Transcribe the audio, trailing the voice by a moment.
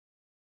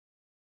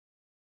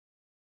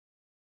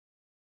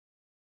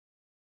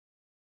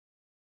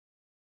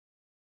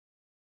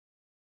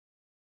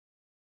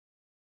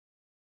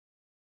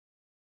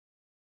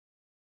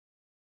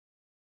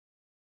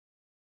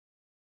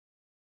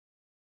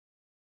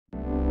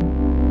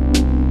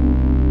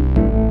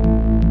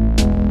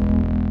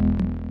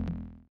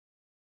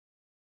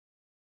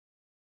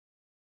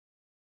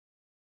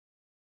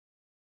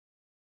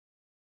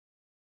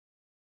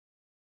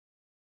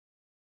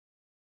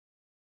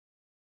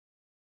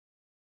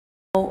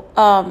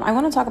I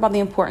want to talk about the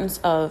importance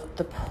of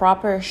the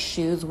proper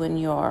shoes when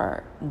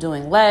you're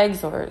doing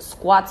legs or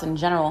squats in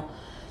general.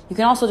 You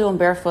can also do them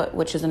barefoot,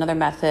 which is another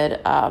method.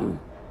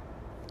 I'm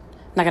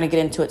not going to get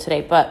into it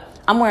today, but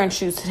I'm wearing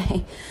shoes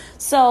today.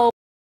 So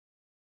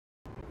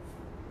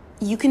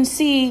you can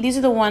see these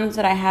are the ones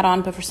that I had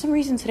on, but for some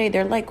reason today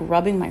they're like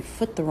rubbing my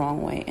foot the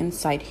wrong way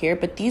inside here.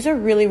 But these are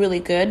really, really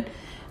good.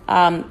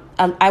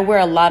 I wear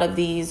a lot of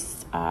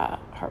these.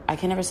 I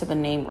can never say the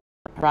name.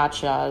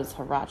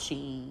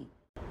 Hirachi.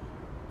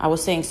 I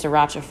was saying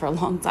sriracha for a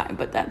long time,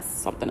 but that's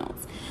something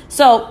else.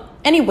 So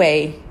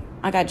anyway,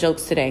 I got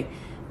jokes today.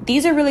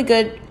 These are really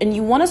good, and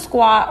you want to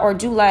squat or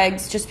do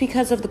legs just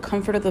because of the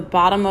comfort of the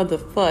bottom of the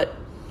foot.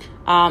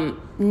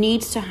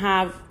 Needs to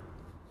have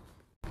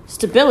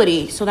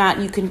stability so that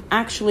you can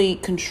actually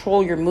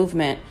control your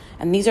movement.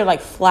 And these are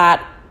like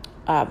flat,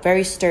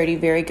 very sturdy,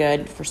 very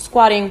good for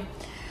squatting.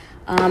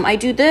 I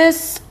do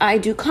this. I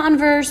do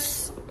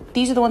Converse.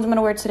 These are the ones I'm going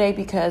to wear today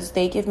because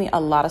they give me a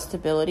lot of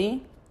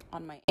stability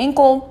on my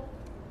ankle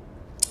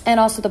and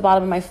also the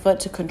bottom of my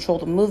foot to control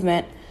the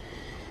movement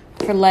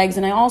for legs.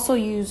 And I also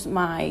use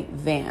my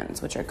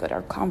Vans, which are good.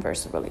 Our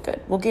Converse are really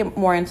good. We'll get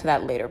more into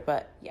that later,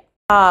 but yeah.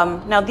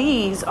 Now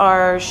these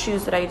are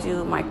shoes that I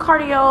do my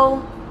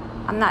cardio.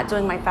 I'm not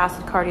doing my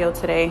fasted cardio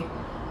today,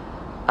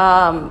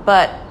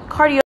 but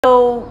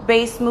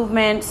cardio-based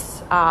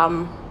movements,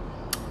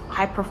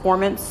 high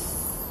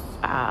performance.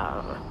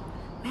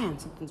 Man,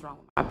 something's wrong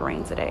with my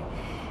brain today.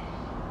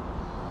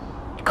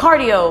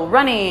 Cardio,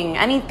 running,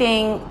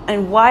 anything.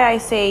 And why I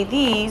say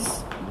these,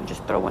 let me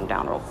just throw one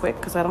down real quick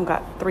because I don't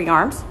got 3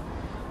 arms.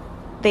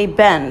 They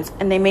bend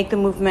and they make the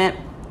movement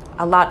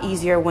a lot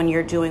easier when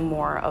you're doing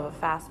more of a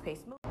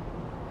fast-paced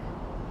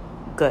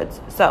movement. Good.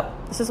 So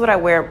this is what I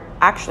wear.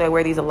 Actually, I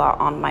wear these a lot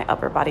on my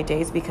upper body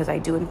days because I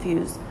do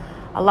infuse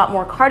a lot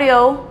more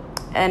cardio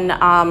and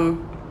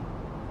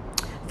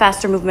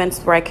faster movements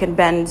where I can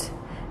bend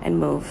and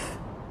move.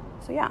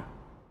 So yeah,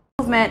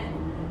 movement.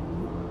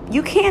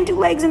 You can do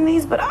legs in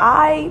these, but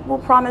I will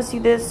promise you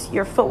this,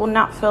 your foot will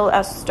not feel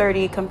as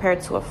sturdy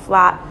compared to a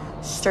flat,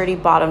 sturdy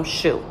bottom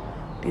shoe.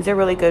 These are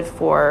really good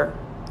for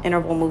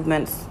interval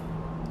movements,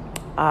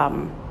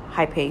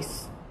 high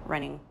pace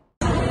running.